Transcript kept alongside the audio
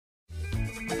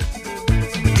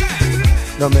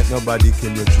Don't make nobody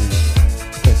kill your dream.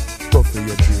 Go for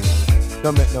your dream.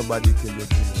 Don't make nobody kill your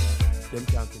dream. Them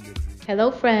can't kill your dream. Hello,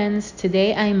 friends.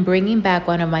 Today I'm bringing back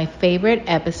one of my favorite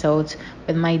episodes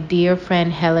with my dear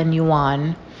friend Hellen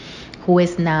Yuan, who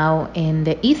is now in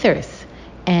the ethers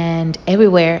and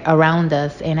everywhere around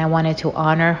us. And I wanted to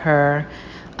honor her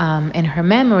in her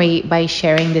memory by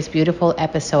sharing this beautiful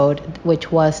episode,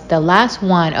 which was the last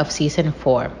one of season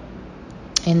 4.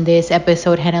 In this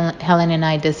episode, Hellen and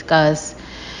I discuss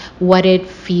what it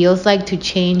feels like to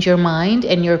change your mind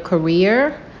and your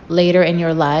career later in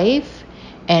your life,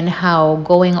 and how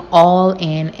going all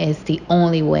in is the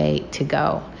only way to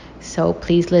go. So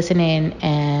please listen in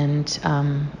and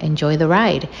enjoy the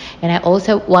ride. And I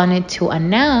also wanted to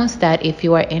announce that if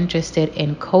you are interested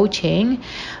in coaching,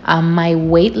 my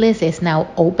waitlist is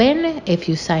now open. If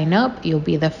you sign up, you'll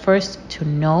be the first to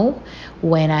know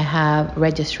when I have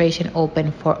registration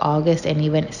open for August and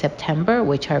even September,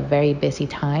 which are very busy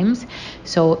times.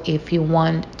 So if you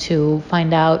want to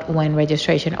find out when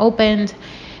registration opens,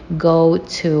 go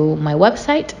to my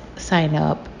website, sign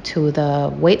up to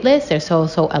the waitlist. There's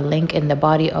also a link in the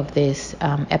body of this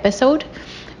episode.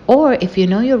 Or if you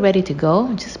know you're ready to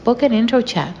go, just book an intro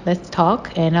chat. Let's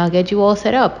talk and I'll get you all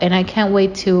set up. And I can't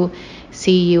wait to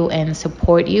see you and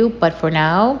support you. But for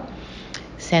now,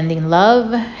 sending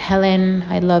love. Hellen,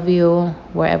 I love you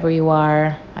wherever you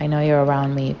are. I know you're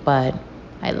around me, but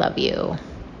I love you.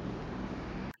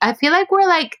 I feel like we're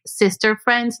like sister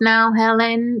friends now,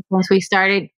 Hellen, once we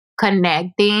started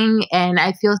connecting, and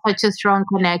I feel such a strong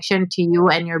connection to you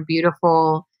and your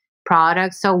beautiful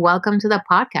products. So welcome to the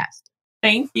podcast.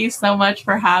 Thank you so much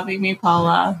for having me,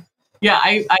 Paula. Yeah,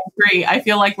 I agree. I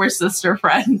feel like we're sister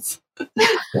friends. I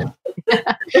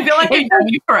feel like I know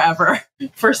you forever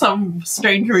for some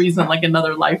strange reason, like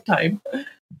another lifetime.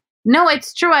 No,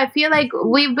 it's true. I feel like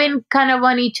we've been kind of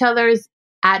on each other's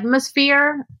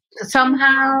atmosphere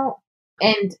somehow.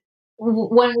 And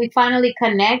when we finally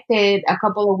connected a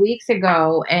couple of weeks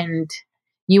ago and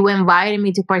you invited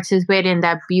me to participate in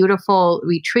that beautiful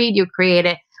retreat you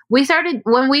created,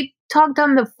 when we talked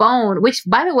on the phone, which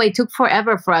by the way took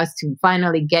forever for us to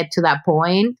finally get to that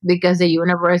point because the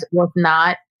universe was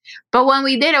not. But when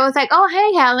we did, it was like, oh,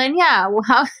 hey, Hellen. Yeah. Well,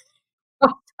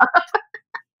 what's up?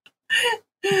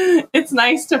 It's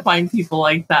nice to find people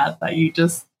like that you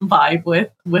just vibe with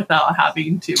without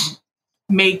having to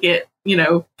make it,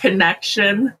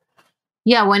 connection.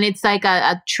 Yeah, when it's like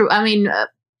a true,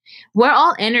 we're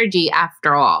all energy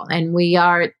after all, and we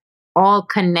are all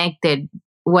connected,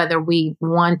 whether we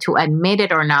want to admit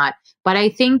it or not. But I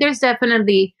think there's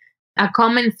definitely a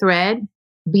common thread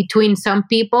between some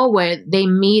people where they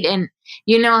meet, and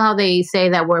you know how they say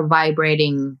that we're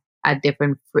vibrating at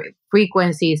different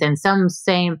frequencies and some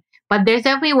same, but there's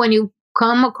definitely when you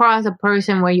come across a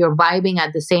person where you're vibing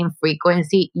at the same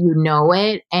frequency, you know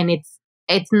it, and it's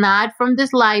not from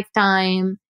this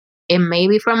lifetime. It may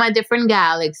be from a different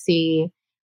galaxy,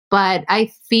 but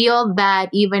I feel that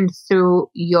even through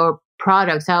your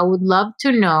products, I would love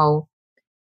to know,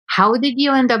 how did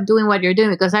you end up doing what you're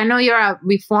doing? Because I know you're a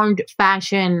reformed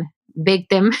fashion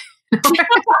victim.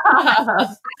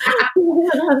 Yes,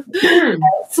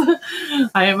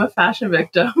 I am a fashion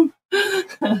victim.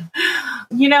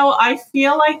 I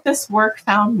feel like this work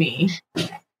found me.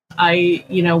 I,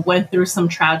 went through some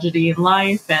tragedy in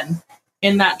life, and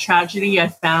in that tragedy, I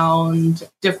found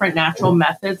different natural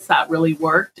methods that really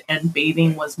worked, and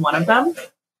bathing was one of them.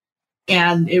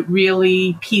 And it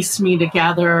really pieced me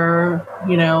together,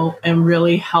 and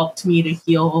really helped me to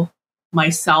heal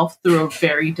myself through a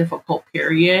very difficult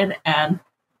period. And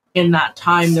in that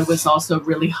time, there was also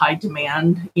really high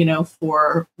demand,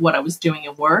 for what I was doing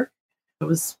at work. It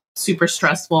was super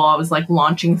stressful. I was like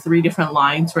launching 3 different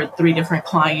lines for 3 different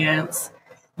clients,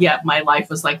 yet my life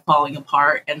was like falling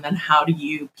apart. And then how do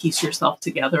you piece yourself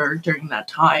together during that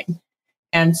time?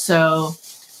 And so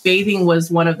bathing was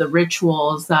one of the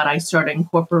rituals that I started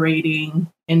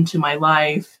incorporating into my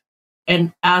life.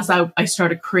 And as I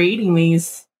started creating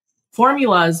these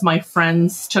formulas, my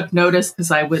friends took notice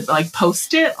because I would like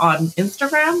post it on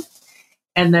Instagram,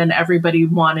 and then everybody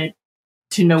wanted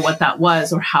to know what that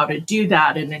was or how to do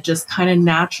that. And it just kind of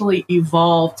naturally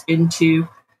evolved into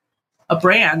a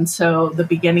brand. So the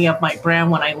beginning of my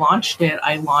brand, when I launched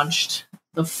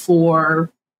the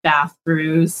 4 bath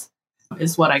brews,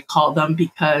 is what I call them,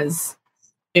 because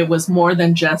it was more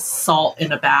than just salt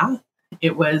in a bath.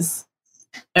 It was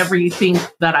everything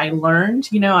that I learned.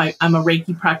 I'm a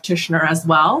Reiki practitioner as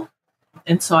well.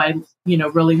 And so I,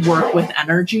 really work with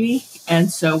energy. And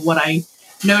so what I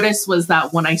noticed was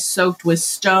that when I soaked with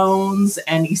stones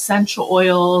and essential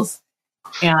oils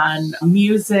and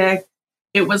music,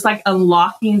 it was like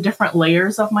unlocking different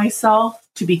layers of myself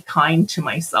to be kind to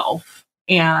myself.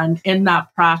 And in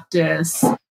that practice,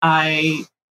 I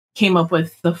came up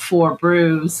with the 4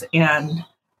 brews and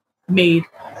made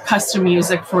custom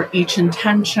music for each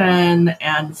intention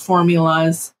and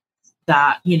formulas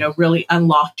that, you know, really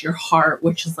unlocked your heart,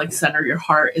 which is like center your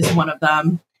heart is one of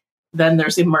them. Then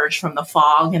there's emerge from the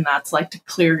fog, and that's like to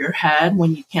clear your head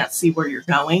when you can't see where you're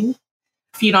going.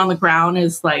 Feet on the ground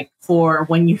is like for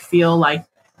when you feel like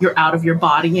you're out of your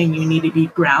body and you need to be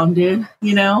grounded,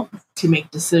 you know, to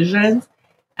make decisions.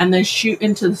 And then shoot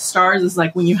into the stars is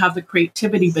like when you have the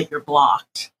creativity, but you're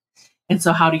blocked. And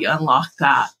so how do you unlock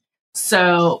that?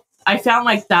 So I found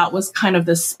like that was kind of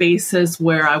the spaces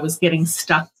where I was getting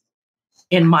stuck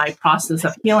in my process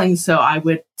of healing. So I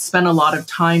would spend a lot of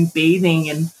time bathing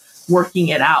and working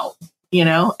it out, you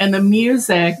know, and the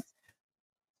music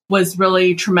was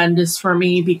really tremendous for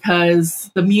me because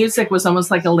the music was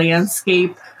almost like a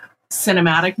landscape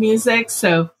cinematic music.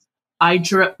 So I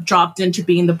dropped into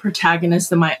being the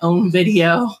protagonist in my own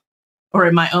video or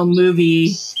in my own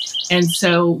movie. And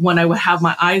so when I would have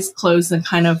my eyes closed and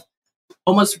kind of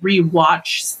almost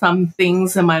rewatch some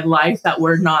things in my life that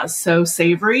were not so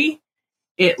savory,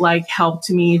 it like helped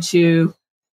me to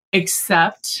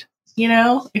accept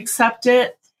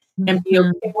it and be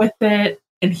okay with it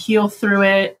and heal through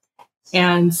it.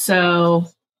 And so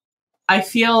I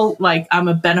feel like I'm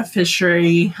a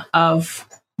beneficiary of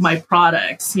my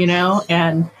products, you know,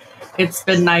 and it's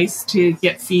been nice to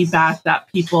get feedback that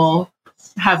people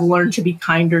have learned to be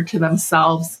kinder to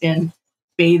themselves in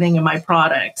bathing in my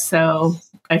products. So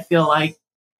I feel like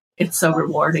it's so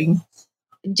rewarding.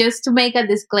 Just to make a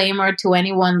disclaimer to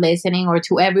anyone listening or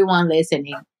to everyone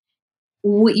listening,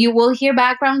 you will hear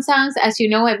background sounds. As you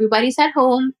know, everybody's at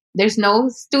home. There's no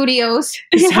studios.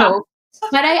 Yeah. So,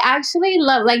 but I actually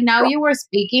love, like now you were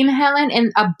speaking, Hellen,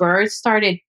 and a bird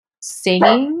started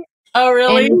singing. Oh,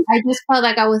 really? And I just felt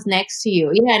like I was next to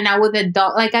you. Yeah. Now with a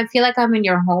dog, like I feel like I'm in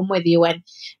your home with you, and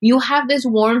you have this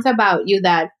warmth about you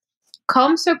that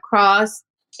comes across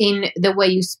in the way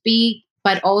you speak,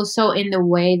 but also in the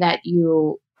way that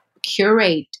you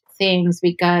curate things,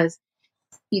 because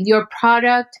your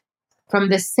product, from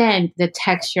the scent, the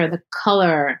texture, the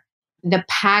color, the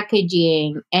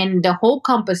packaging, and the whole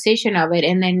composition of it,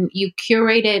 and then you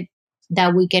curated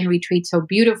that weekend retreat so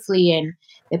beautifully, and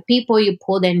the people you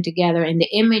pulled in together, and the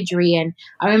imagery. And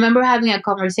I remember having a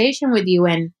conversation with you,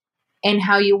 and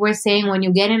how you were saying when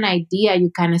you get an idea, you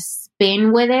kind of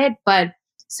spin with it, but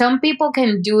some people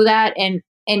can do that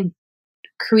and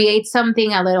create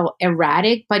something a little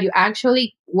erratic, but you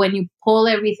actually, when you pull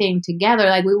everything together,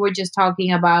 like we were just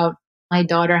talking about, my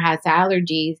daughter has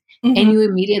allergies, and you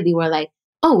immediately were like,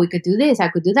 oh, we could do this, I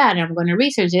could do that, and I'm going to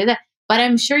research it. But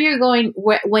I'm sure you're going,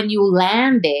 when you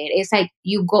land it, it's like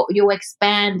you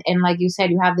expand, and like you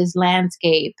said, you have this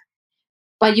landscape,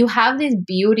 but you have this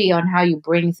beauty on how you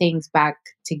bring things back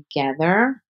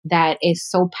together that is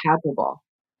so palpable.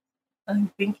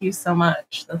 Thank you so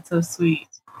much. That's so sweet.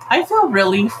 I feel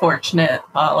really fortunate,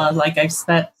 Bala. Like I've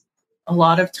spent a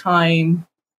lot of time,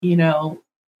 you know,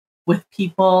 with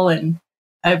people, and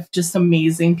I have just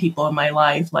amazing people in my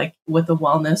life. Like with a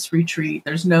wellness retreat,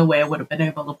 there's no way I would have been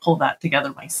able to pull that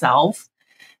together myself,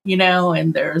 you know,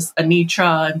 and there's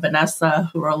Anitra and Vanessa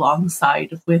who are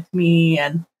alongside with me,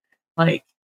 and like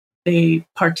they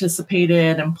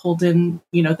participated and pulled in,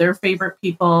 you know, their favorite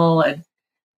people.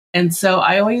 And so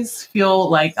I always feel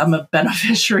like I'm a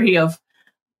beneficiary of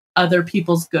other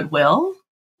people's goodwill,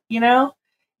 you know?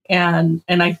 And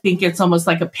I think it's almost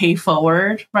like a pay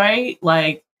forward, right?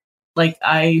 Like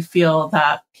I feel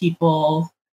that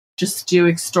people just do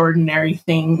extraordinary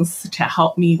things to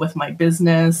help me with my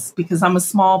business, because I'm a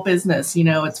small business, you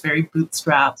know, it's very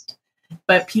bootstrapped,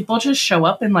 but people just show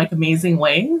up in like amazing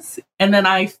ways. And then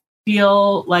I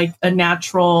feel like a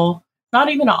natural, not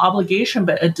even an obligation,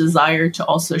 but a desire to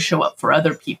also show up for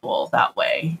other people that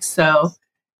way. So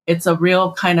it's a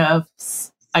real kind of,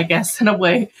 I guess, in a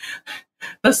way,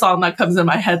 the song that comes in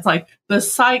my head is like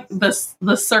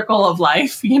the circle of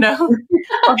life, you know,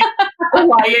 the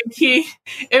Lion King.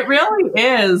 It really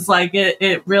is like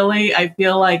it really, I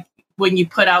feel like when you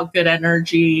put out good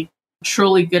energy,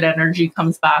 truly good energy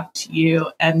comes back to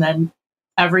you. And then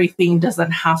everything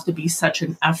doesn't have to be such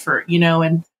an effort, you know.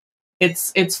 And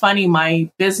it's funny,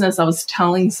 my business, I was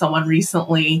telling someone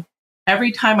recently,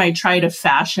 every time I try to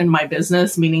fashion my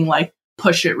business, meaning like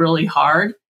push it really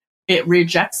hard, it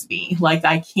rejects me. Like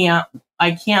I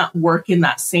can't work in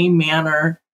that same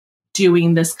manner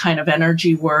doing this kind of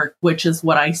energy work, which is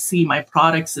what I see my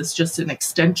products is just an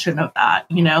extension of that,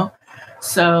 you know?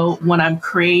 So when I'm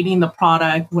creating the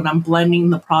product, when I'm blending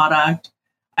the product,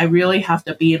 I really have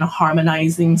to be in a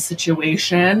harmonizing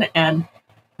situation. And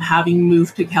having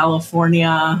moved to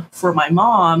California for my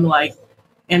mom, like,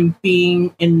 and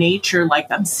being in nature, like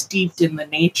I'm steeped in the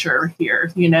nature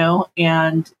here,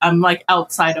 and I'm like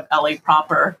outside of LA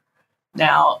proper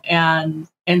now. And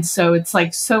so it's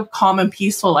like so calm and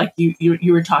peaceful. Like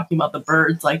you were talking about the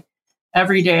birds, like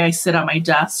every day I sit at my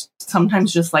desk,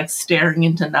 sometimes just like staring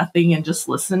into nothing and just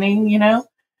listening,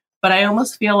 but I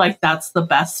almost feel like that's the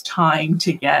best time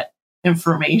to get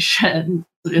information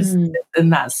is in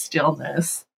that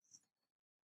stillness.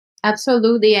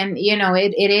 Absolutely. And,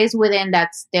 it is within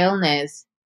that stillness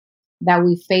that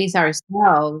we face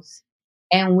ourselves,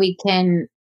 and we can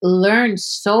learn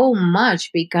so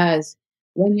much, because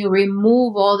when you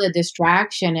remove all the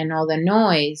distraction and all the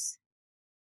noise,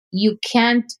 you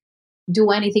can't do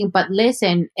anything but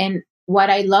listen. And what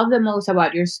I love the most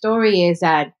about your story is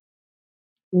that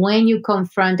when you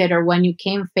confronted, or when you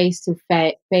came face to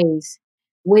face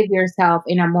with yourself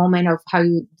in a moment of, how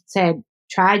you said,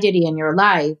 tragedy in your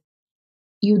life,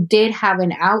 you did have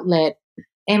an outlet.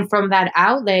 And from that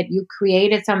outlet, you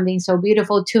created something so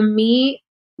beautiful. To me,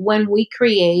 when we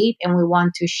create and we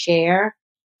want to share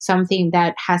something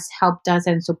that has helped us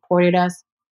and supported us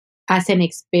as an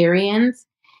experience,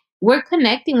 we're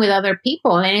connecting with other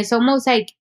people. And it's almost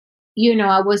like,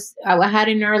 I had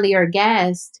an earlier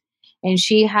guest, and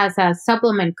she has a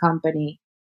supplement company.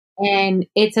 And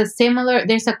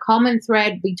there's a common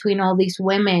thread between all these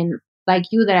women like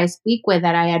you that I speak with,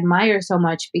 that I admire so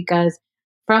much, because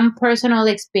from personal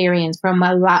experience, from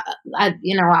a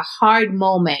hard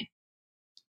moment,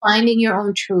 finding your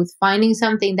own truth, finding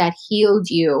something that healed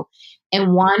you,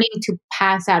 and wanting to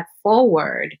pass that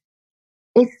forward.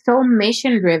 It's so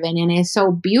mission driven and it's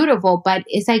so beautiful, but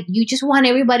it's like you just want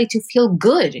everybody to feel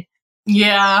good.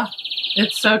 Yeah,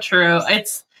 it's so true.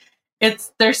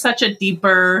 There's such a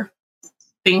deeper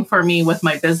thing for me with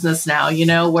my business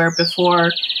now, where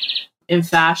before in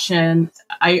fashion,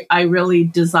 I really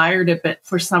desired it, but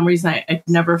for some reason I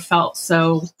never felt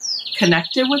so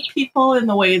connected with people in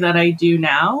the way that I do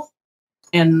now.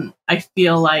 And I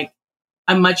feel like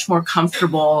I'm much more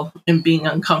comfortable in being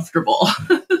uncomfortable.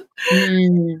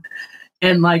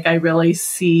 And like, I really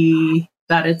see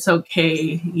that it's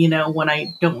okay, when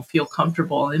I don't feel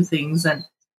comfortable in things,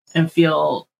 and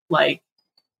feel like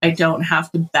I don't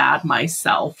have to bad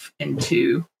myself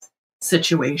into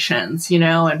situations,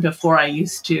 and before I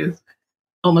used to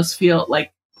almost feel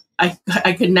like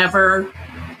I could never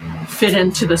fit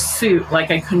into the suit.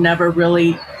 Like I could never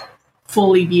really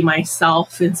fully be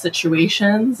myself in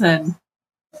situations. And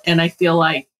I feel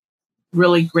like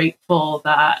really grateful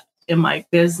that in my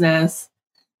business,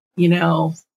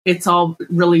 it's all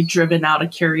really driven out of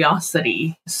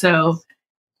curiosity. So,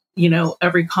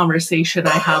 every conversation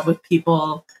I have with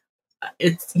people,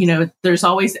 it's, there's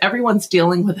always, everyone's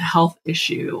dealing with a health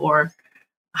issue, or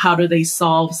how do they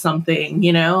solve something,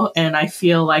 and I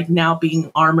feel like now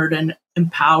being armored and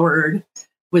empowered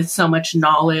with so much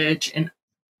knowledge and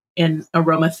in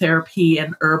aromatherapy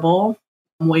and herbal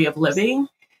way of living,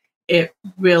 it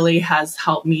really has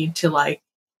helped me to like,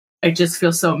 I just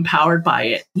feel so empowered by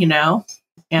it,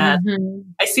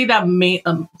 and I see that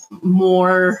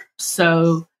more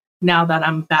so now that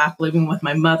I'm back living with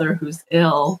my mother who's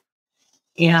ill,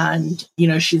 and,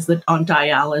 she's on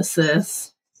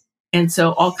dialysis. And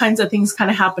so all kinds of things kind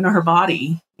of happen to her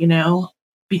body,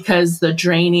 because the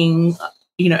draining,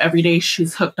 every day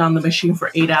she's hooked on the machine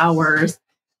for 8 hours.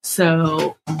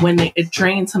 So when it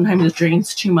drains, sometimes it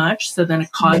drains too much. So then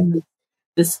it causes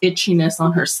this itchiness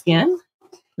on her skin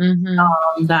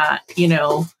that,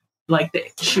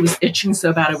 she was itching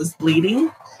so bad it was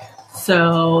bleeding.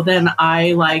 So then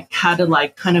I had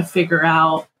to kind of figure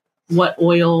out what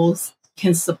oils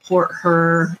can support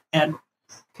her and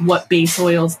what base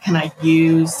oils can I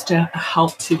use to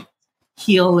help to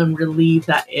heal and relieve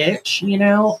that itch,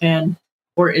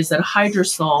 or is it a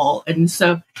hydrosol? And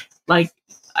so I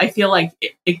feel like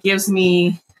it gives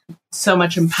me so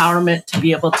much empowerment to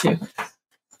be able to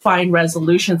find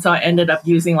resolution. So I ended up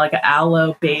using an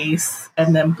aloe base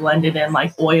and then blended in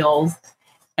oils.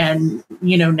 And,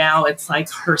 now it's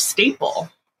her staple.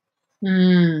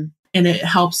 And it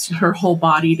helps her whole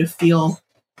body to feel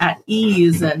at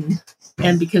ease, and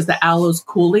because the aloe's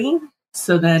cooling,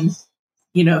 so then,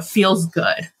 it feels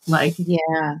good.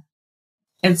 Yeah.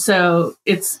 And so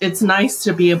it's nice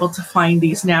to be able to find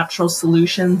these natural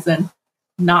solutions and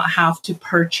not have to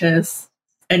purchase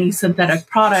any synthetic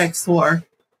products or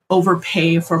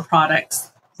overpay for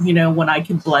products, when I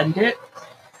can blend it.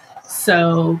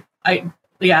 So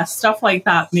stuff like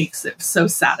that makes it so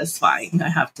satisfying, I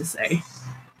have to say.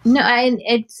 No, and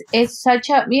it's such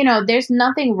a, there's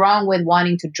nothing wrong with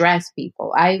wanting to dress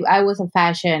people. I was a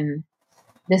fashion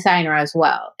designer as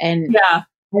well, and Yeah.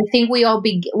 I think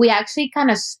we actually kind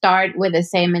of start with the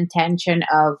same intention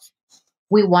of,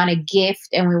 we want to gift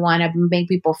and we want to make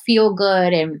people feel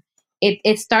good, and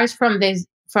it starts from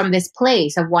this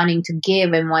place of wanting to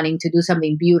give and wanting to do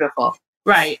something beautiful.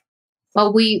 Right.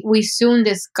 But we soon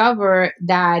discover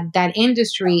that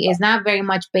industry is not very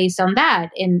much based on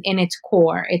that in its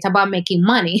core. It's about making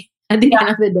money at the end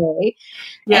of the day.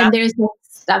 Yeah. And there's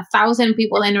 1,000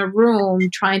 people in a room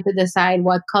trying to decide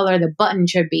what color the button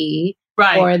should be,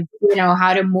 Right. or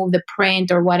how to move the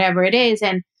print or whatever it is.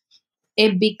 And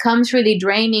it becomes really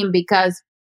draining because,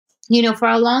 for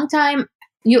a long time,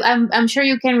 I'm sure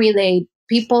you can relate.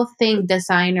 People think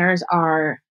designers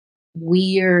are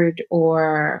weird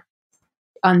or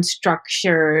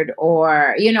unstructured,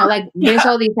 or like there's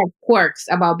all these like quirks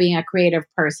about being a creative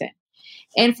person.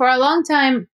 And for a long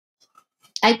time,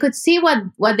 I could see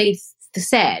what they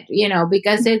said,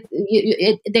 because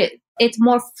it's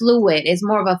more fluid. It's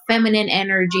more of a feminine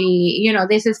energy.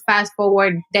 This is fast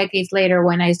forward decades later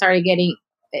when I started getting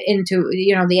into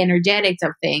the energetics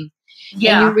of things.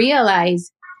 Yeah. And you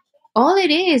realize all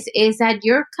it is that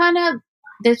you're kind of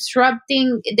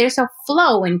disrupting. There's a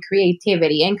flow in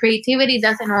creativity, and creativity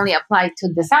doesn't only apply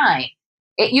to design.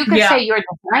 You could say you're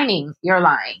designing your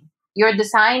line, you're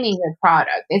designing your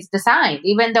product. It's designed,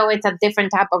 even though it's a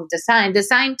different type of design.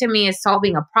 Design to me is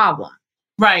solving a problem.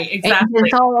 Right. Exactly. And you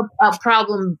can solve a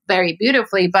problem very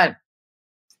beautifully, but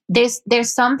there's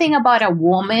something about a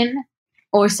woman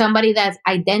or somebody that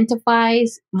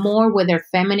identifies more with their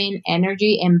feminine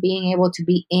energy and being able to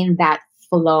be in that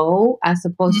flow, as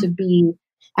opposed to be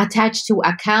attached to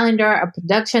a calendar, a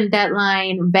production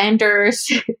deadline,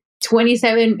 vendors,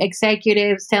 27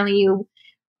 executives telling you,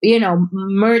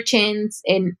 merchants.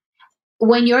 And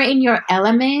when you're in your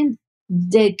element,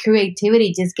 the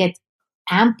creativity just gets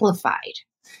amplified.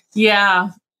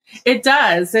 Yeah, it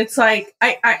does. It's like,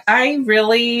 I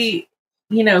really,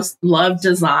 love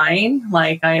design.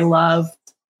 Like I love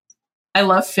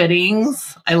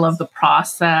fittings. I love the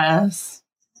process.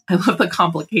 I love the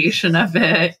complication of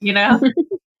it,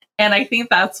 And I think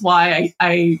that's why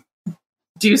I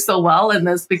do so well in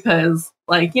this, because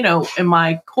like, in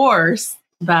my course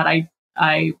that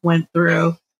I went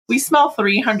through, we smell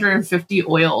 350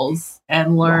 oils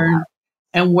and learn. Wow.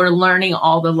 And we're learning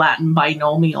all the Latin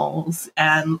binomials,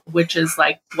 and which is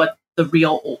like what the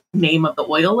real name of the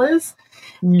oil is.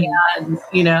 And,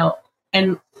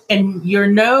 and your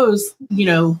nose,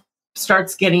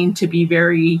 starts getting to be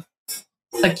very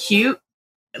acute.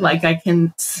 Like I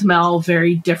can smell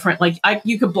very different. Like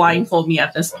you could blindfold me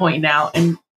at this point now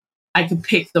and I could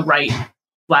pick the right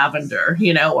lavender,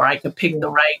 or I could pick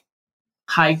the right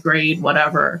high grade,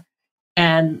 whatever.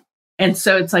 And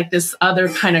so it's like this other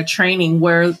kind of training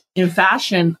where in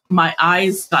fashion, my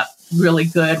eyes got really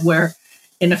good, where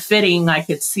in a fitting, I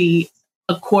could see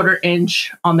a 1/4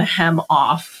 inch on the hem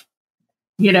off,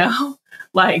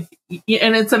 like,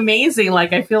 and it's amazing.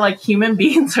 Like, I feel like human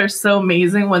beings are so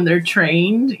amazing when they're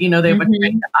trained, they have a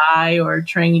trained eye or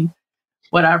trained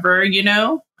whatever,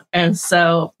 And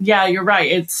so, yeah, you're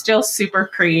right. It's still super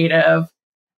creative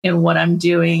in what I'm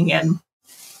doing. And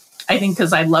I think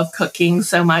because I love cooking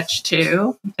so much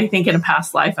too. I think in a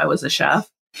past life I was a chef.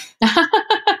 But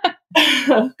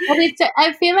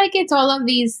I feel like it's all of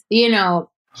these,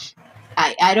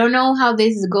 I don't know how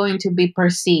this is going to be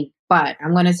perceived, but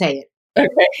I'm going to say it. Okay.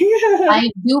 I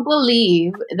do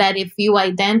believe that if you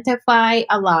identify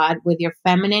a lot with your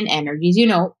feminine energies,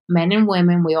 men and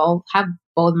women, we all have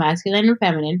both masculine and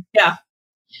feminine. Yeah.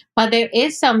 But there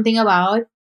is something about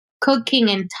cooking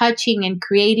and touching and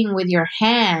creating with your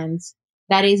hands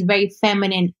that is very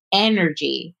feminine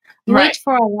energy, which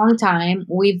for a long time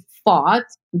we've fought,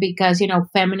 because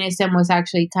feminism was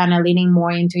actually kind of leaning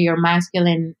more into your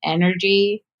masculine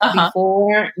energy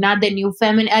before, not the new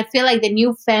feminine. I feel like the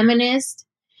new feminist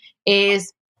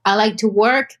is, I like to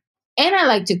work and I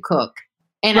like to cook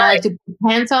and I like to put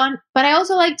pants on, but I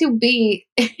also like to be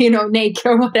naked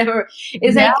or whatever.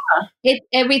 It's like it's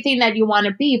everything that you want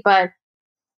to be. But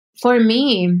for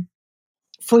me,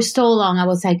 for so long, I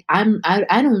was like, I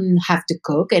don't have to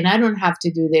cook and I don't have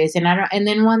to do this. And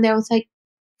then one day I was like,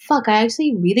 fuck, I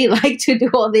actually really like to do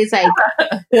all this like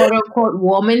quote unquote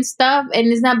woman stuff. And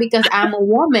it's not because I'm a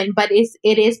woman, but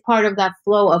it is part of that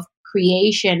flow of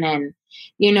creation. And,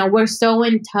 we're so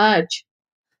in touch.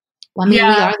 I mean, we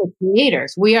are the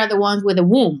creators. We are the ones with the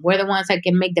womb. We're the ones that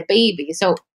can make the baby.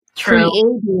 So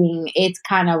creating, it's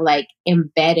kind of like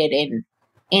embedded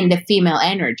in the female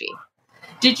energy.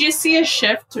 Did you see a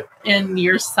shift in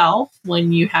yourself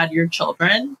when you had your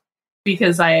children?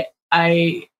 Because I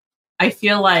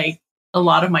feel like a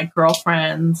lot of my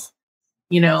girlfriends,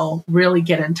 really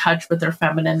get in touch with their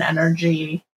feminine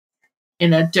energy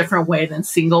in a different way than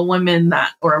single women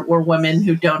that or women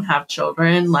who don't have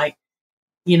children. Like,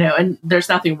 and there's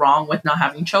nothing wrong with not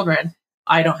having children.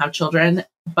 I don't have children,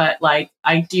 but like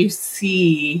I do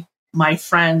see my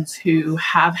friends who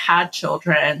have had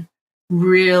children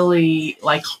really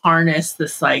like harness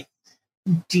this like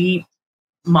deep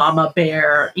mama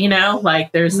bear,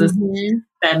 like there's this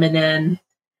feminine,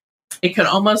 it could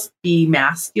almost be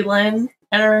masculine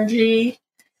energy,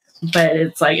 but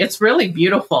it's like, it's really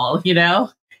beautiful,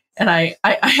 and I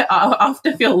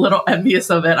often feel a little envious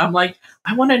of it. I'm like,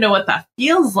 I want to know what that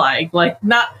feels like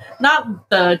not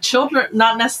the children,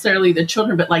 not necessarily the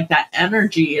children, but like that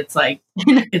energy. It's like,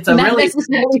 it's a really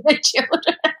the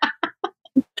children.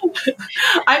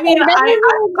 I mean, I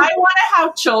want to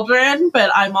have children, but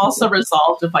I'm also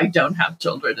resolved if I don't have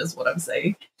children, is what I'm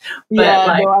saying. But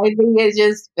I think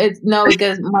because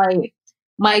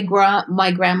my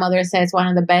grandmother says one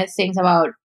of the best things about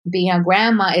being a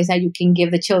grandma is that you can give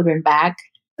the children back.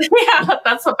 Yeah,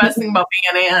 that's the best thing about being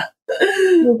an aunt.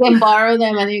 You can borrow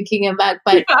them and you can give them back.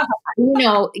 But,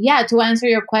 to answer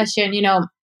your question,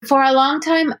 for a long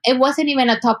time, it wasn't even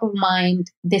a top of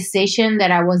mind decision that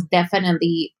I was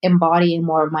definitely embodying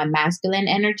more of my masculine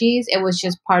energies. It was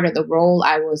just part of the role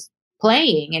I was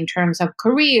playing in terms of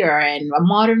career and a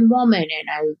modern woman. And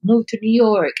I moved to New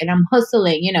York and I'm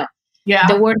hustling, Yeah.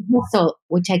 The word hustle,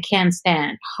 which I can't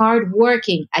stand.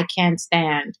 Hardworking, I can't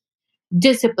stand.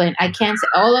 Discipline, I can't say.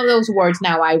 All of those words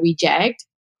now I reject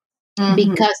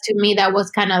because to me that was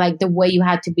kind of like the way you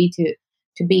had to be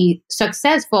to be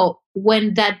successful,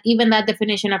 when that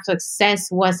definition of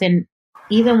success wasn't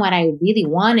even what I really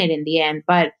wanted in the end.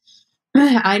 But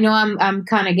I know I'm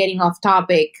kind of getting off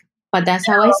topic, but that's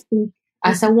how I speak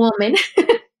as a woman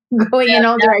going in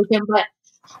all directions. But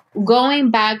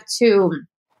going back to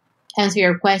answer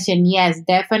your question, yes,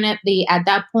 definitely at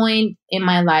that point in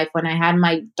my life when I had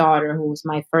my daughter, who was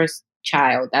my first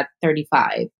child at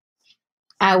 35,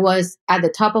 I was at the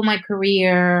top of my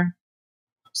career,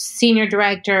 senior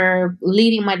director,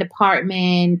 leading my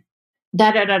department,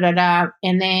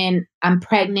 and then I'm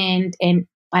pregnant,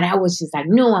 but I was just like,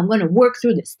 no, I'm going to work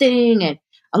through this thing and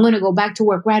I'm going to go back to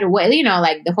work right away,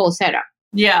 like the whole setup.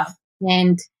 Yeah.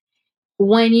 And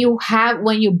when you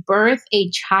birth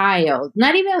a child,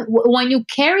 not even when you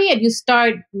carry it, you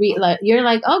start, you're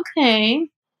like, okay,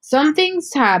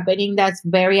 something's happening that's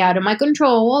very out of my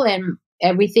control, and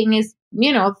everything is,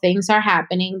 things are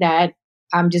happening that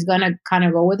I'm just going to kind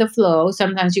of go with the flow.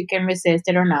 Sometimes you can resist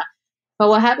it or not. But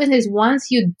what happens is once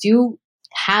you do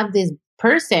have this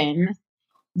person,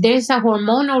 there's a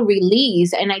hormonal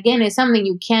release. And again, it's something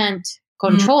you can't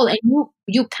control. And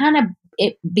you kind of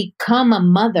become a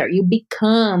mother. You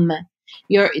become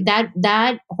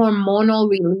that hormonal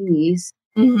release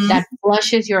that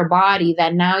flushes your body,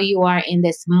 that now you are in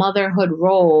this motherhood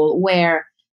role, where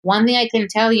one thing I can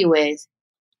tell you is,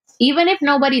 even if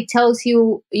nobody tells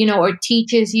you, or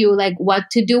teaches you like what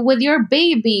to do with your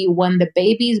baby when the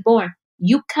baby is born,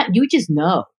 you just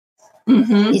know.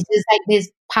 It's just like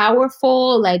this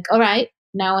powerful, like, all right,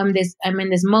 now I'm in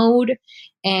this mode,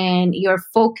 and you're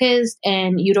focused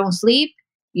and you don't sleep.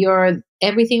 You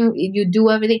do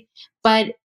everything,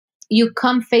 but you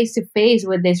come face to face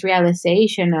with this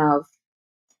realization of,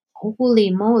 holy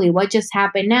moly, what just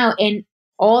happened now? And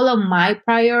all of my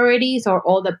priorities, or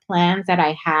all the plans that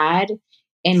I had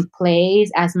in place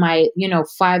as my,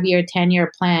 5-year,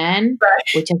 10-year plan,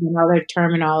 which is another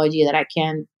terminology that I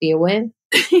can't deal with,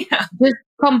 just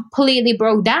completely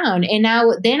broke down. And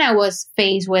then I was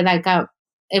faced with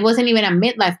it wasn't even a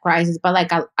midlife crisis, but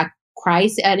like a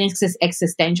crisis, an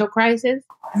existential crisis.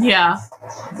 Yeah.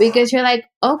 Because you're like,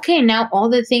 okay, now all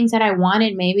the things that I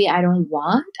wanted, maybe I don't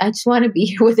want. I just want to be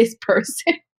here with this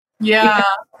person. Yeah.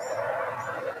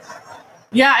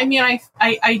 Yeah, I mean,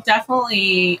 I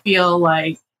definitely feel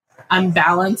like I'm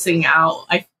balancing out.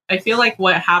 I feel like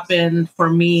what happened for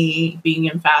me being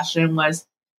in fashion was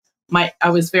I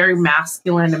was very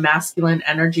masculine, a masculine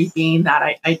energy being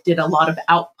that I did a lot of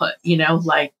output,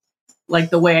 like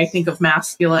the way I think of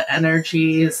masculine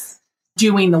energy is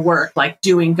doing the work, like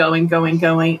going,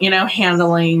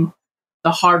 handling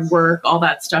the hard work, all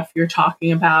that stuff you're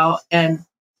talking about. And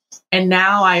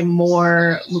now I'm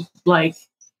more like,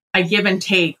 I give and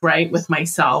take, right, with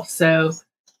myself. So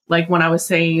like when I was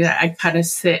saying that I kind of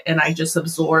sit and I just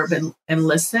absorb and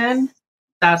listen,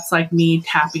 that's like me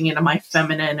tapping into my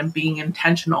feminine and being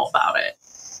intentional about it.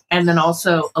 And then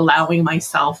also allowing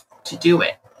myself to do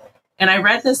it. And I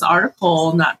read this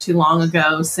article not too long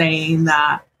ago saying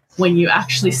that when you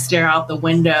actually stare out the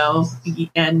window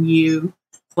and you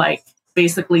like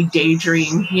basically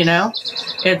daydream,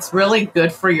 it's really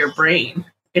good for your brain.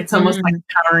 It's almost like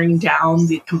powering down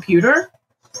the computer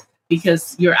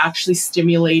because you're actually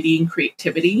stimulating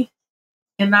creativity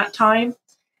in that time.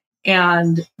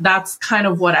 And that's kind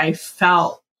of what I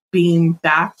felt being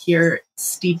back here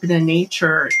steeped in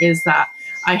nature, is that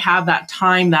I have that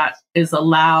time that is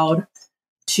allowed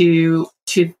to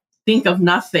think of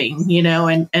nothing,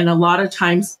 and a lot of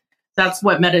times that's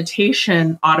what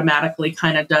meditation automatically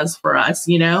kind of does for us,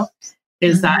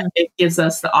 is that it gives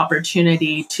us the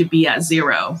opportunity to be at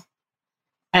zero.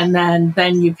 And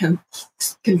then you can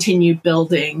continue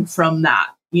building from that,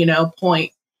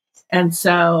 point. And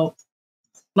so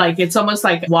like, it's almost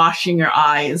like washing your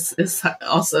eyes is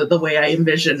also the way I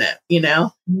envision it,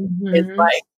 It's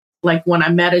like when I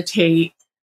meditate,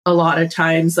 a lot of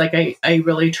times, like I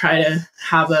really try to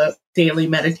have a daily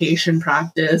meditation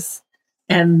practice.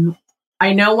 And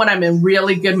I know when I'm in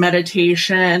really good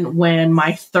meditation, when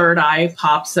my third eye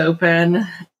pops open,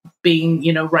 being,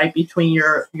 right between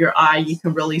your eye, you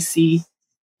can really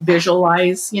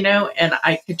visualize, and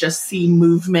I could just see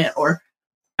movement, or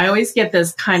I always get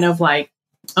this kind of like,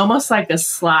 almost like a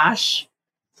slash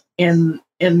in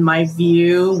my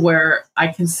view where I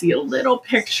can see a little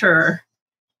picture,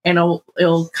 and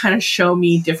it'll kind of show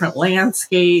me different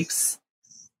landscapes.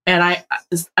 And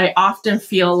I often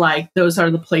feel like those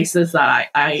are the places that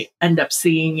I end up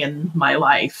seeing in my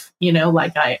life,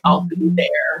 like I'll be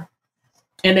there.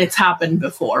 And it's happened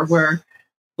before where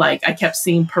like I kept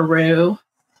seeing Peru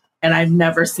and I've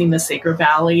never seen the Sacred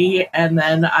Valley. And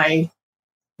then I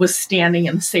was standing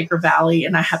in the Sacred Valley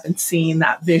and I have been seeing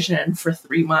that vision for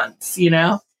 3 months,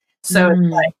 So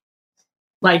it's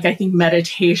like I think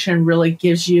meditation really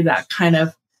gives you that kind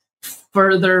of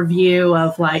further view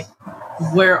of like,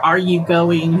 where are you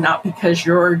going? Not because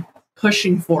you're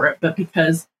pushing for it, but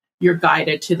because you're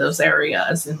guided to those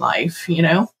areas in life,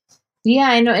 Yeah,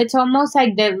 I know. It's almost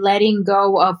like the letting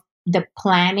go of the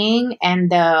planning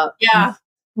and the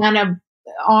kind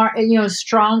of,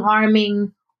 strong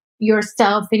arming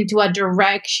yourself into a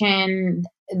direction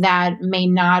that may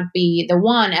not be the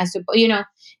one,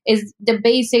 is the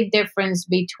basic difference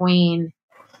between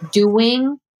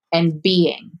doing and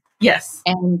being. Yes.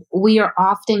 And we are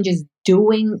often just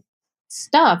doing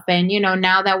stuff. And,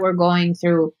 now that we're going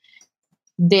through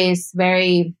this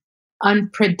very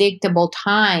unpredictable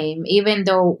time, even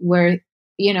though we're,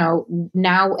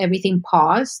 now everything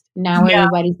paused, now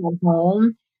everybody's at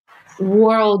home,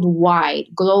 worldwide,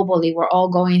 globally, we're all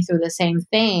going through the same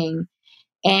thing.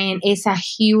 And it's a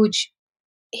huge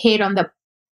hit on the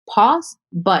pause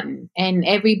button. And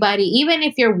everybody, even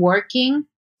if you're working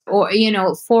or,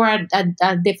 for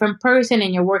a different person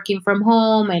and you're working from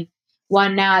home and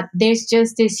whatnot, there's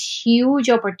just this huge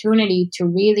opportunity to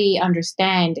really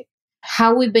understand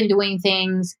how we've been doing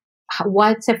things,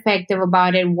 what's effective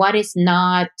about it, what is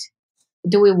not.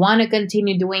 Do we want to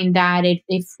continue doing that?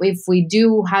 If we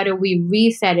do, how do we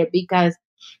reset it? Because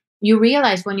you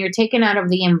realize when you're taken out of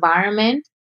the environment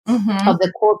of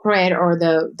the corporate or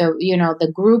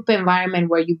the group environment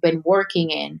where you've been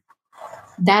working in,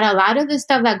 that a lot of the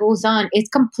stuff that goes on is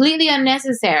completely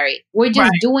unnecessary. We're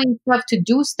just doing stuff to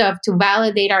do stuff to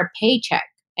validate our paycheck.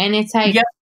 And it's like,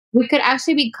 we could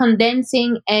actually be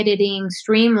condensing, editing,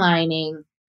 streamlining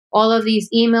all of these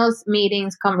emails,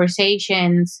 meetings,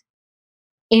 conversations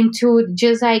into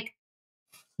just like,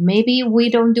 maybe we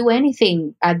don't do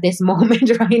anything at this moment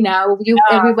right now.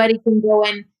 Everybody can go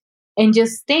and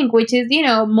just think, which is,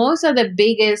 most of the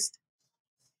biggest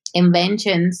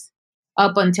inventions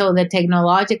up until the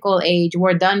technological age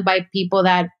were done by people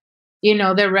that,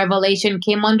 their revelation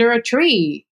came under a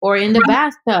tree or in the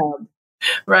bathtub.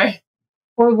 Right.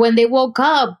 Or when they woke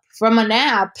up from a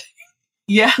nap.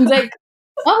 Yeah. It's like,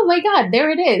 oh my God, there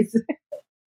it is.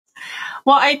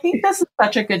 Well, I think this is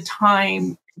such a good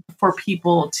time for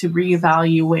people to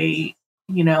reevaluate.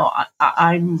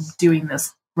 I'm doing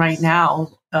this right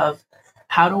now of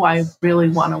how do I really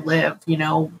want to live?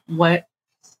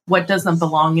 What doesn't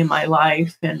belong in my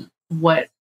life, and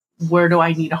where do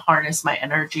I need to harness my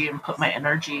energy and put my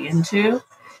energy into?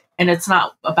 And it's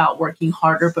not about working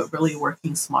harder, but really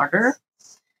working smarter.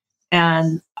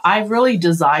 And I've really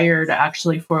desired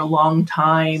actually for a long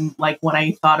time, like when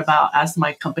I thought about as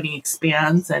my company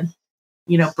expands and,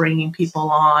 bringing people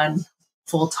on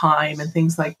full time and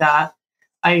things like that,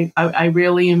 I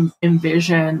really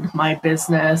envisioned my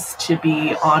business to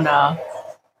be on a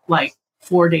like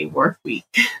 4-day work week,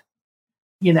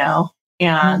 and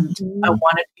I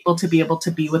wanted people to be able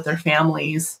to be with their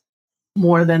families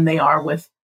more than they are with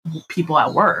people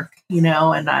at work,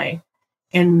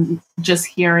 and just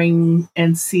hearing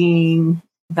and seeing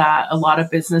that a lot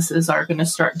of businesses are going to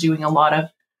start doing a lot of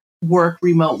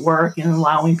remote work and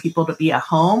allowing people to be at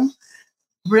home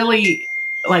really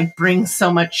like brings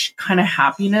so much kind of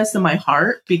happiness in my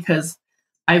heart, because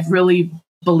I've really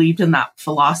believed in that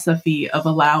philosophy of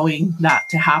allowing that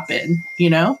to happen,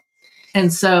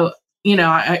 And so,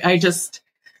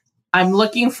 I'm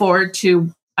looking forward to,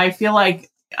 I feel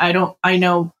like I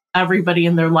know everybody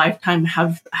in their lifetime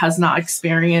has not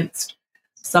experienced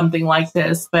something like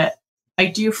this, but I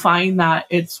do find that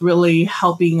it's really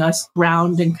helping us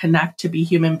ground and connect to be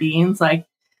human beings. Like,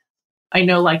 I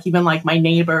know, like, even like my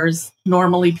neighbors,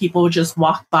 normally people would just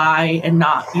walk by and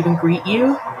not even greet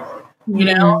you,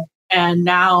 and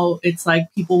now it's like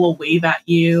people will wave at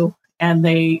you and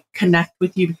they connect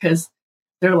with you because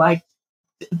they're like,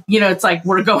 it's like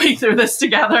we're going through this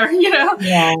together, Yeah.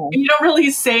 And you don't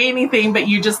really say anything, but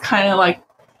you just kind of like,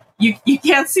 you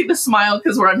can't see the smile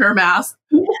because we're under a mask.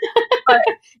 But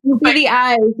you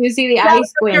see the eyes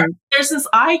squint. There's this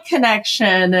eye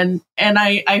connection, and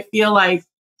I feel like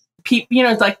people,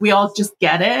 it's like we all just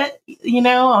get it,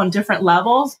 on different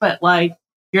levels, but like,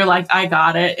 you're like, I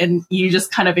got it. And you just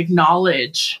kind of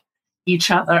acknowledge each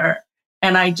other.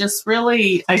 And I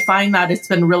find that it's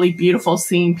been really beautiful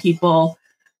seeing people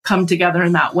come together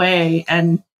in that way.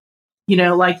 And,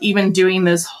 like even doing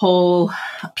this whole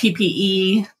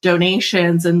PPE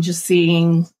donations and just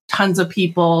seeing tons of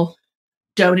people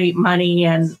donate money.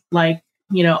 And like,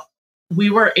 we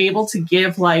were able to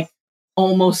give like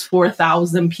almost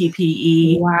 4,000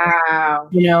 PPE,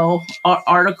 wow,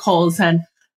 articles, and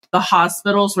the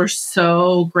hospitals were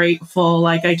so grateful.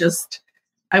 Like, I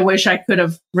wish I could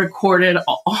have recorded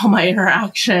all my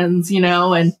interactions,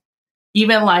 and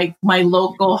even like my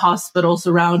local hospitals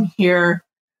around here,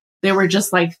 they were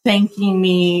just like thanking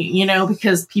me,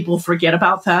 because people forget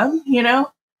about them, and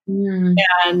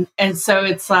so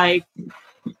it's like,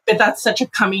 but that's such a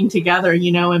coming together,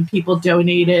 and people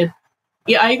donated.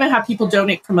 Yeah, I even have people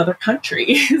donate from other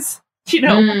countries,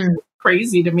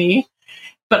 crazy to me,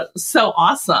 but so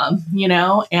awesome,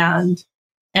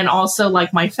 and also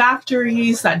like my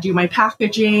factories that do my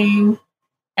packaging.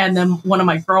 And then one of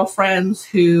my girlfriends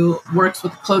who works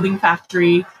with a clothing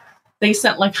factory, they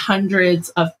sent like hundreds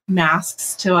of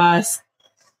masks to us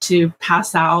to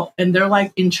pass out. And they're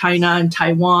like in China and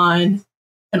Taiwan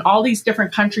and all these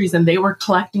different countries. And they were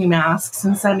collecting masks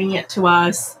and sending it to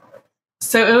us.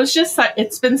 So it was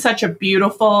it's been such a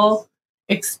beautiful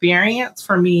experience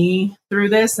for me through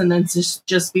this. And then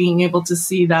just being able to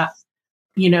see that,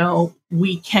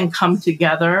 we can come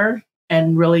together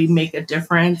and really make a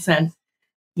difference and,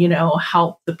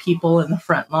 help the people in the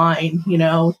front line,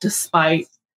 despite,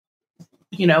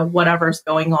 whatever's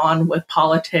going on with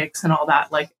politics and all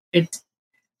that. Like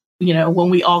when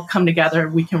we all come together,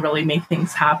 we can really make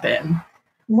things happen.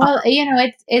 Well,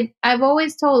 I've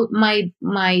always told my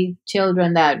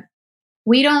children that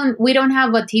we don't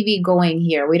have a TV going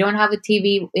here. We don't have a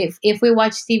TV. If we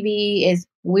watch TV, is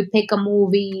we pick a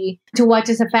movie to watch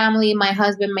as a family. My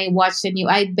husband may watch the new.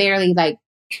 I barely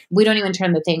we don't even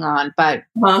turn the thing on. But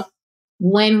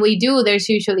when we do, there's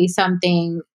usually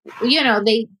something.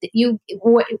 They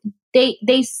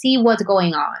see what's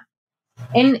going on.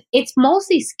 And it's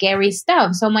mostly scary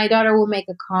stuff. So my daughter will make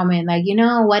a comment like,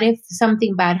 what if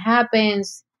something bad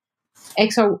happens?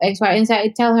 X, Y, and so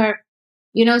I tell her,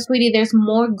 sweetie, there's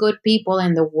more good people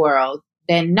in the world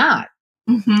than not.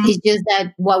 Mm-hmm. It's just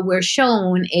that what we're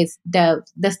shown is the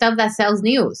stuff that sells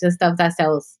news, the stuff that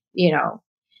sells,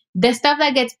 the stuff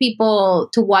that gets people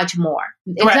to watch more.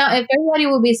 Right. If everybody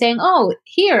will be saying, oh,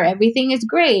 here, everything is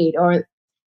great, or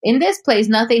in this place,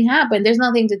 nothing happened, there's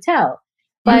nothing to tell.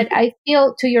 But I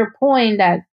feel, to your point,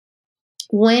 that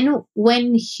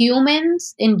when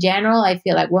humans in general, I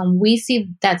feel like when we see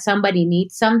that somebody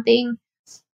needs something,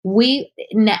 we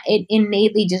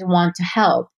innately just want to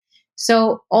help.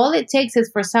 So all it takes is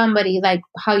for somebody like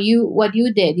what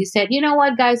you did. You said, you know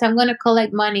what, guys, I'm going to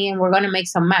collect money and we're going to make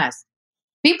some masks.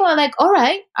 People are like, all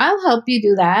right, I'll help you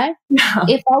do that. Yeah.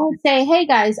 If I would say, hey,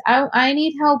 guys, I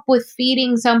need help with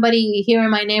feeding somebody here in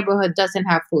my neighborhood doesn't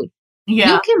have food.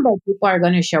 Yeah. You can bet people are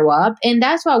going to show up, and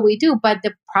that's what we do. But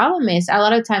the problem is a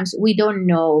lot of times we don't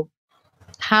know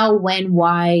how, when,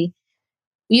 why,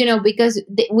 because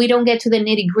we don't get to the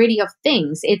nitty gritty of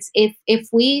things. It's if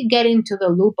we get into the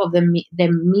loop of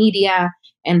the media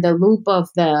and the loop of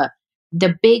the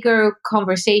bigger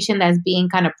conversation that's being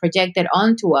kind of projected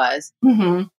onto us,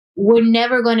 mm-hmm. we're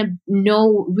never going to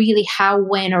know really how,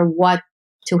 when, or what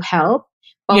to help.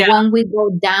 But when we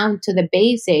go down to the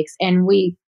basics and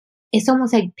it's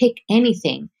almost like pick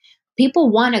anything.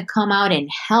 people want to come out and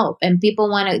help, and people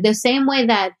want to, the same way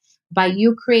that by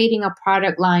you creating a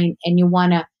product line and you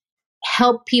want to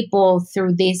help people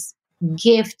through this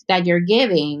gift that you're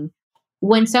giving,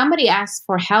 when somebody asks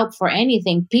for help for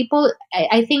anything, people,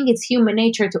 I think it's human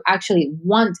nature to actually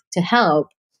want to help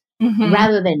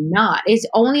rather than not. It's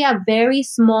only a very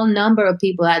small number of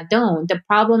people that don't. The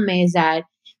problem is that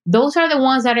those are the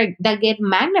ones that get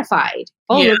magnified.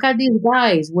 Oh, look at these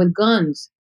guys with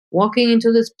guns walking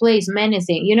into this place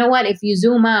menacing. You know what? If you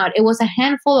zoom out, it was a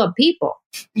handful of people.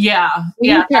 Yeah.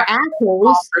 These are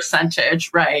assholes.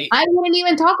 Percentage, right? I wouldn't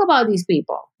even talk about these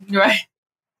people. Right.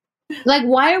 Like,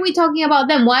 why are we talking about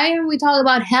them? Why are we talking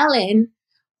about Hellen,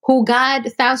 who got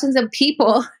thousands of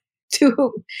people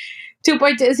to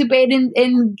participate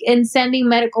in sending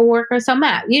medical workers some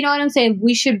out? You know what I'm saying?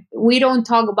 We don't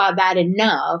talk about that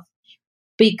enough,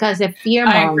 because the fear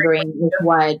mongering is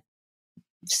what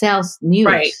sells news.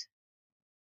 Right.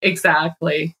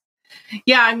 Exactly.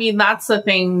 Yeah, I mean, that's the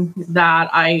thing that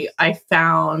I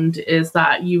found, is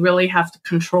that you really have to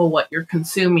control what you're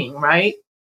consuming, right?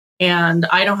 And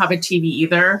I don't have a TV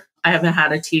either. I haven't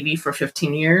had a TV for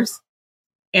 15 years.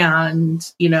 And,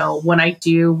 you know, when I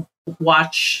do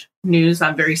watch news,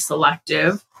 I'm very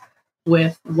selective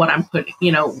with what I'm putting,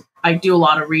 you know, I do a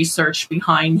lot of research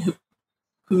behind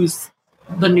who's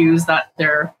the news that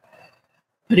they're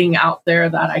putting out there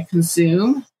that I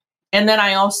consume. And then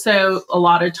I also, a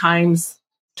lot of times,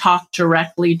 talk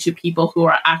directly to people who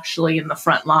are actually in the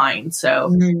front line. So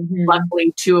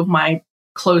luckily, two of my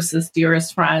closest,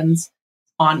 dearest friends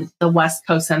on the West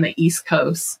Coast and the East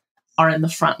Coast are in the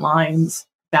front lines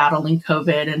battling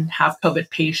COVID and have COVID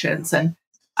patients. And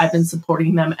I've been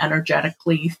supporting them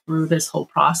energetically through this whole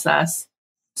process.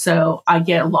 So I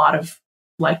get a lot of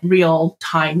like real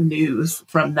time news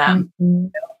from them. You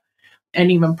know?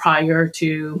 And even prior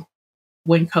to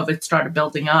when COVID started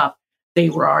building up, they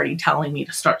were already telling me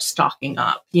to start stocking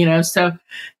up, you know? So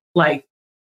like,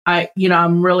 I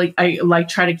like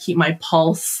try to keep my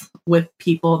pulse with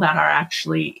people that are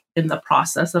actually in the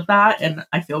process of that. And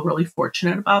I feel really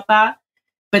fortunate about that.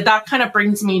 But that kind of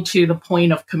brings me to the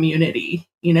point of community,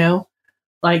 you know,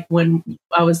 like when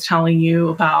I was telling you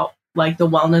about like the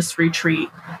wellness retreat,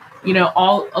 you know,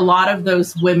 a lot of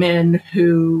those women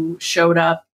who showed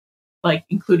up, like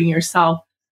including yourself,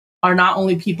 are not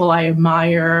only people I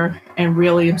admire and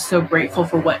really am so grateful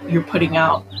for what you're putting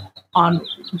out on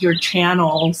your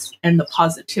channels and the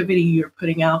positivity you're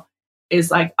putting out,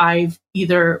 is like I've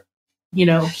either, you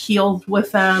know, healed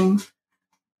with them,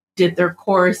 did their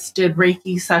course, did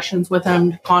Reiki sessions with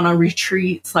them, gone on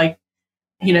retreats. Like,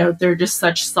 you know, they're just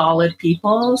such solid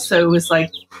people. So it was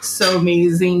like so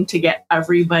amazing to get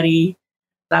everybody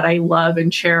that I love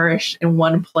and cherish in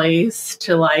one place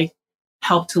to like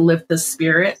help to lift the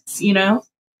spirits, you know?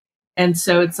 And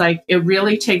so it's like, it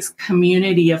really takes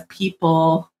community of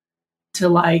people to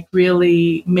like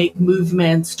really make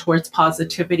movements towards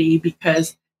positivity,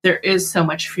 because there is so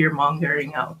much fear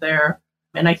mongering out there.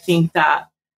 And I think that,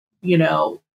 you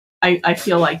know, I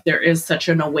feel like there is such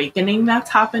an awakening that's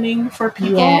happening for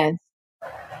people. Yes.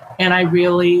 And I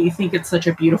really think it's such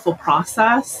a beautiful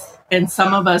process. And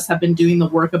some of us have been doing the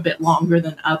work a bit longer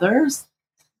than others,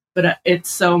 but it's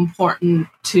so important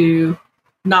to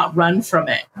not run from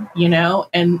it, you know,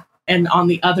 and on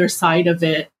the other side of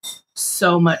it,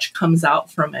 so much comes out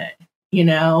from it, you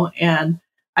know, and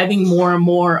I think more and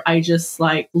more I just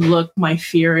like look my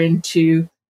fear into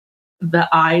the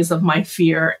eyes of my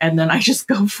fear, and then I just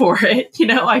go for it. You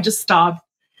know, I just stop.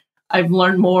 I've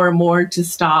learned more and more to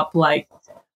stop like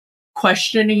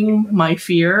questioning my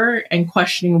fear and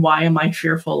questioning why am I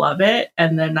fearful of it.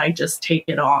 And then I just take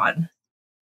it on.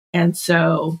 And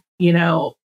so, you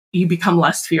know, you become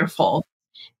less fearful.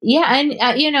 Yeah.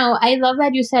 And, you know, I love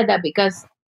that you said that, because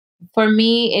for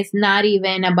me, it's not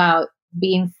even about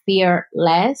being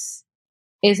fearless.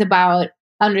 It's about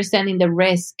understanding the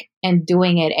risk and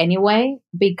doing it anyway,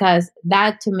 because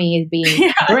that to me is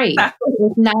being brave.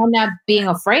 It's not being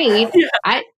afraid.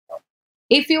 Yeah.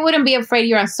 If you wouldn't be afraid,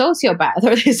 you're a sociopath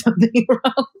or there's something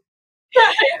wrong.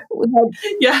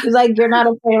 It's like you're not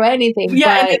afraid of anything.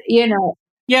 Yeah, but you know.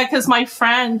 Yeah, because my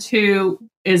friend who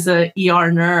is a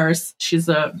ER nurse, she's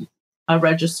a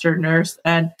registered nurse,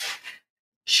 and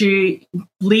she,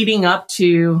 leading up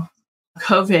to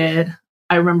COVID,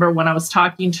 I remember when I was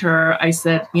talking to her, I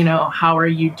said, you know, how are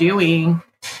you doing?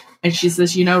 And she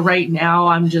says, you know, right now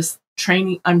I'm just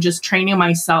training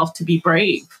myself to be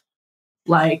brave.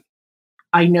 Like,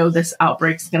 I know this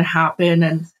outbreak's going to happen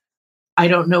and I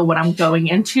don't know what I'm going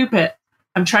into, but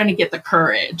I'm trying to get the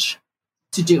courage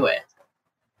to do it.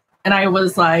 And I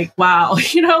was like, wow,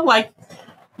 you know, like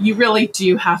you really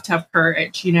do have to have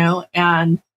courage, and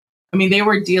I mean, they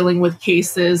were dealing with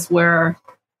cases where,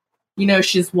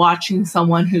 she's watching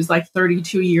someone who's like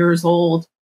 32 years old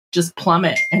just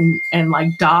plummet and like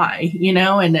die,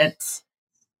 and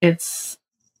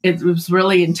it was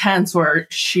really intense, where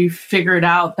she figured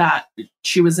out that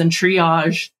she was in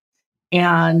triage,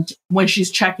 and when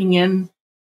she's checking in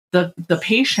the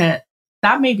patient,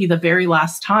 that may be the very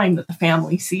last time that the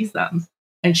family sees them.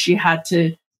 And she had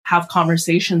to have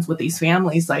conversations with these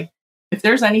families, like, if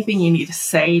there's anything you need to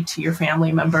say to your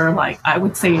family member, like, I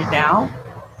would say it now,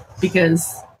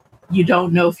 because you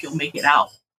don't know if you'll make it out,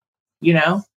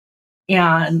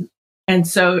 and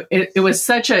so it was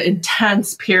such an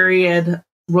intense period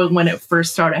when it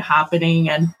first started happening.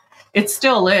 And it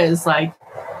still is, like,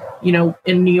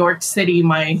 in New York City,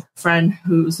 my friend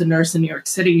who's a nurse in New York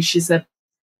City, she said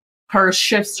her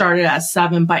shift started at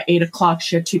 7. By 8:00,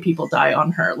 she had 2 people die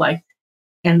on her. Like,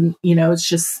 and, it's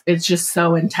just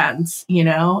so intense,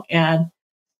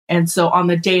 and so on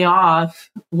the day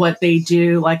off, what they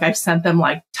do, like, I've sent them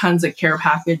like tons of care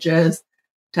packages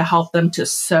to help them to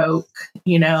soak,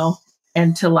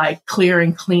 and to like clear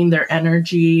and clean their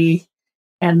energy.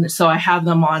 And so I have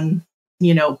them on,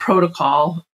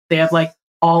 protocol. They have like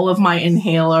all of my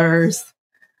inhalers,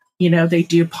 they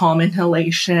do palm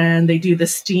inhalation, they do the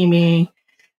steaming.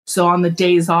 So on the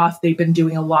days off, they've been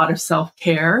doing a lot of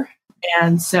self-care.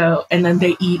 And then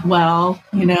they eat well,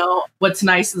 What's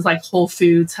nice is like Whole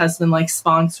Foods has been like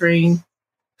sponsoring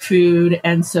food.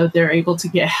 And so they're able to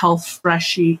get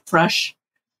fresh,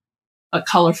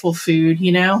 colorful food,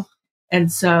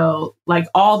 And so like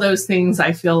all those things,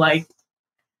 I feel like,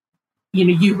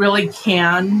 you really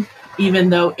can, even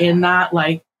though in that,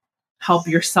 like, help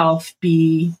yourself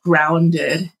be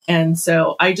grounded. And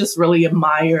so I just really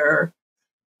admire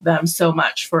them so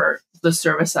much for the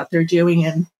service that they're doing,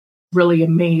 and really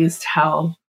amazed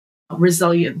how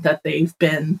resilient that they've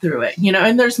been through it,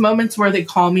 and there's moments where they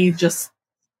call me just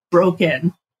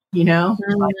broken,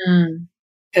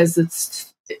 because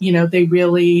it's, they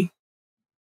really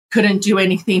couldn't do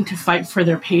anything to fight for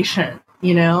their patient,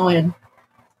 and,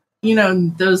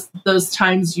 those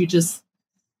times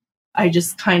I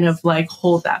just kind of like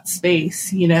hold that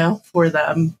space, for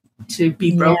them to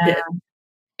be broken. Yeah.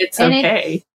 It's and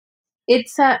okay.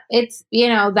 It's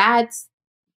that's,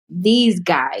 these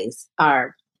guys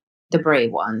are the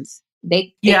brave ones.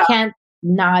 They can't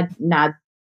not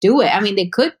do it. I mean, they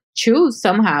could choose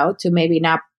somehow to maybe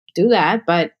not do that,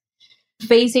 but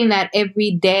facing that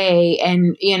every day,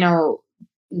 and,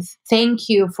 thank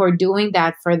you for doing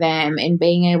that for them and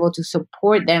being able to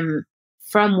support them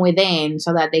from within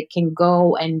so that they can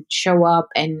go and show up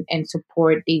and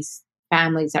support these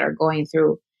families that are going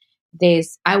through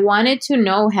this. I wanted to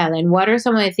know, Hellen, what are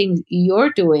some of the things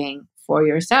you're doing for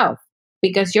yourself?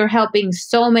 Because you're helping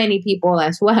so many people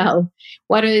as well.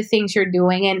 What are the things you're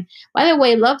doing? And by the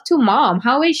way, love to mom.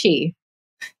 How is she?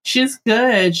 She's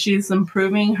good. She's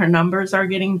improving. Her numbers are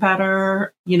getting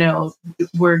better.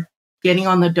 We're getting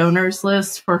on the donors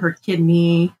list for her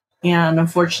kidney. And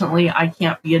unfortunately, I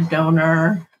can't be a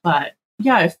donor. But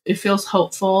yeah, it feels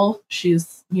hopeful.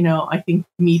 She's, I think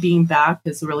me being back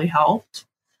has really helped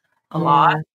a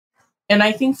lot. And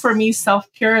I think for me,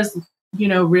 self-care is,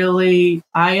 really,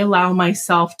 I allow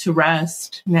myself to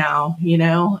rest now,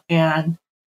 and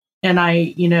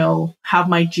I, have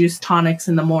my juice tonics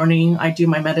in the morning. I do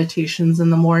my meditations in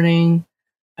the morning.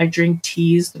 I drink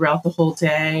teas throughout the whole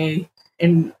day.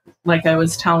 And like I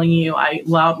was telling you, I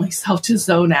allow myself to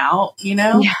zone out,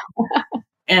 Yeah.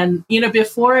 And,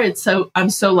 before I'm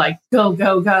so like, go,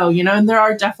 go, go, and there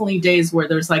are definitely days where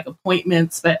there's like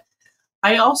appointments, but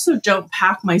I also don't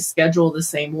pack my schedule the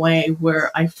same way,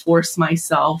 where I force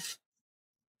myself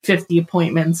 50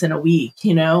 appointments in a week,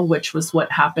 which was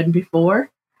what happened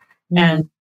before. Mm-hmm. And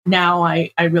now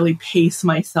I really pace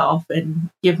myself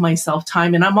and give myself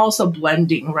time. And I'm also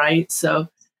blending, right? So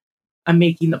I'm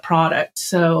making the product.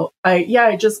 So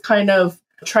I just kind of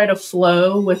try to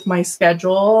flow with my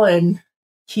schedule and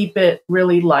keep it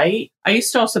really light. I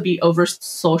used to also be over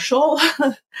social.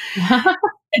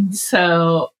 And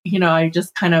so, I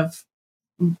just kind of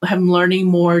am learning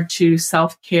more to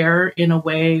self-care in a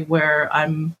way where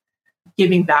I'm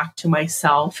giving back to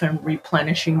myself and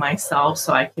replenishing myself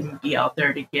so I can be out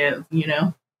there to give,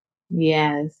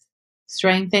 Yes.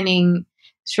 Strengthening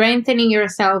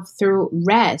yourself through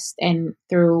rest and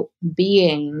through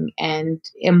being and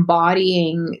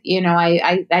embodying,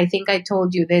 I think I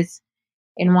told you this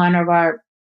in one of our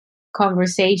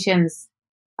conversations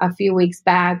a few weeks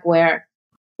back, where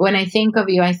when I think of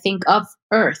you, I think of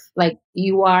earth. Like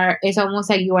you are, it's almost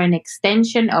like you are an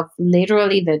extension of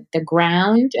literally the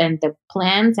ground and the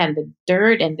plants and the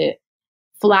dirt and the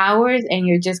flowers, and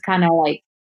you're just kind of like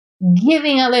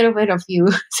giving a little bit of you.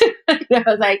 I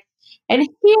was like, and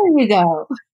here you go.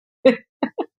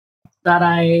 That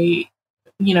I,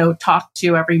 talk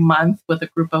to every month with a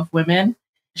group of women.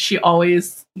 She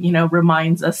always,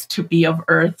 reminds us to be of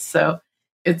earth. So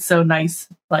it's so nice,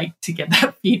 like, to get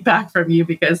that feedback from you,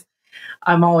 because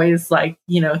I'm always like,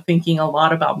 thinking a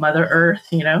lot about Mother Earth,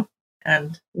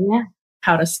 and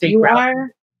how to stay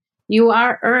grounded. You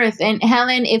are earth. And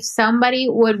Hellen, if somebody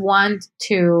would want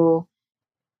to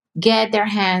get their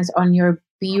hands on your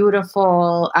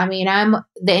beautiful, the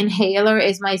inhaler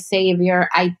is my savior.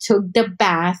 I took the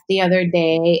bath the other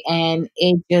day and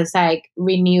it just like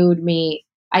renewed me.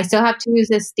 I still have to use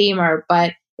the steamer,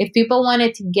 but if people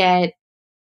wanted to get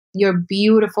your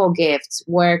beautiful gifts,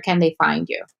 where can they find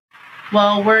you?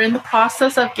 Well, we're in the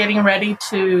process of getting ready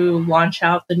to launch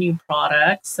out the new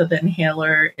products. So the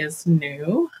inhaler is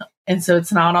new. And so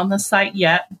it's not on the site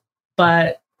yet.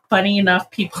 But funny enough,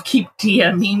 people keep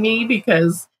DMing me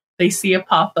because they see it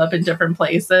pop up in different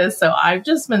places. So I've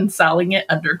just been selling it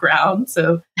underground.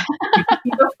 So you can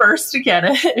be the first to get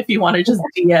it if you want to just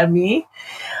DM me.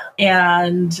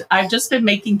 And I've just been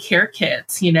making care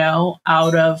kits,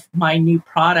 out of my new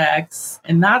products.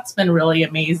 And that's been really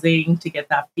amazing to get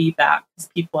that feedback, because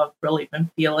people have really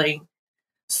been feeling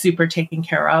super taken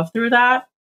care of through that.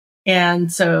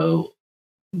 And so,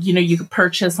 you can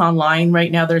purchase online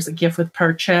right now. There's a gift with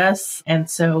purchase. And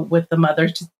so with the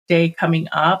Mother's Day coming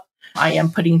up, I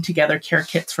am putting together care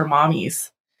kits for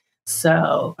mommies.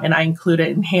 So, and I include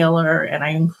an inhaler, and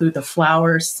I include the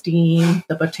flower steam,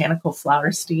 the botanical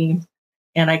flower steam,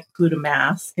 and I include a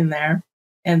mask in there.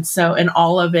 And so, and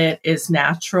all of it is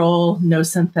natural, no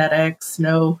synthetics,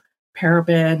 no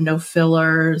paraben, no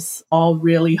fillers, all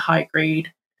really high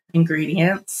grade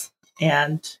ingredients.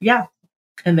 And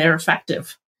and they're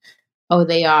effective. Oh,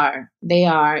 they are. They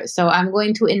are. So I'm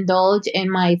going to indulge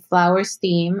in my flower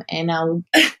steam, and I'll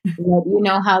let you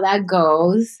know how that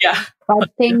goes. Yeah. But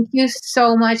thank you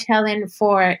so much, Hellen,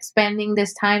 for spending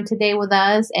this time today with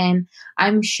us. And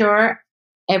I'm sure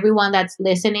everyone that's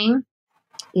listening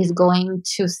is going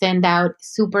to send out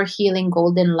super healing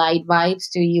golden light vibes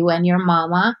to you and your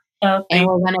mama. And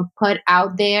we're going to put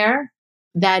out there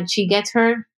that she gets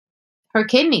her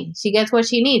kidney. She gets what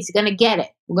she needs. She's going to get it.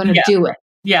 We're going to do it.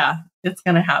 Yeah, it's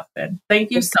going to happen.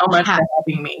 Thank you so much for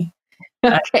having me.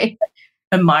 Okay.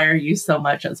 I admire you so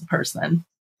much as a person.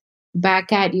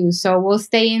 Back at you. So we'll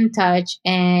stay in touch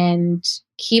and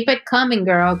keep it coming,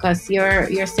 girl, because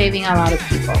you're saving a lot of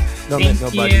people. Thank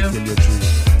you.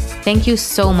 Thank you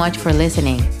so much for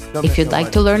listening. If you'd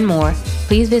like to learn more,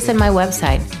 please visit my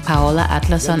website,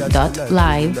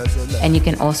 paolaatlason.live, and you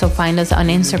can also find us on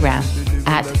Instagram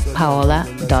at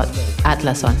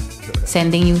paola.atlason.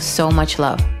 Sending you so much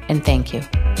love, and thank you.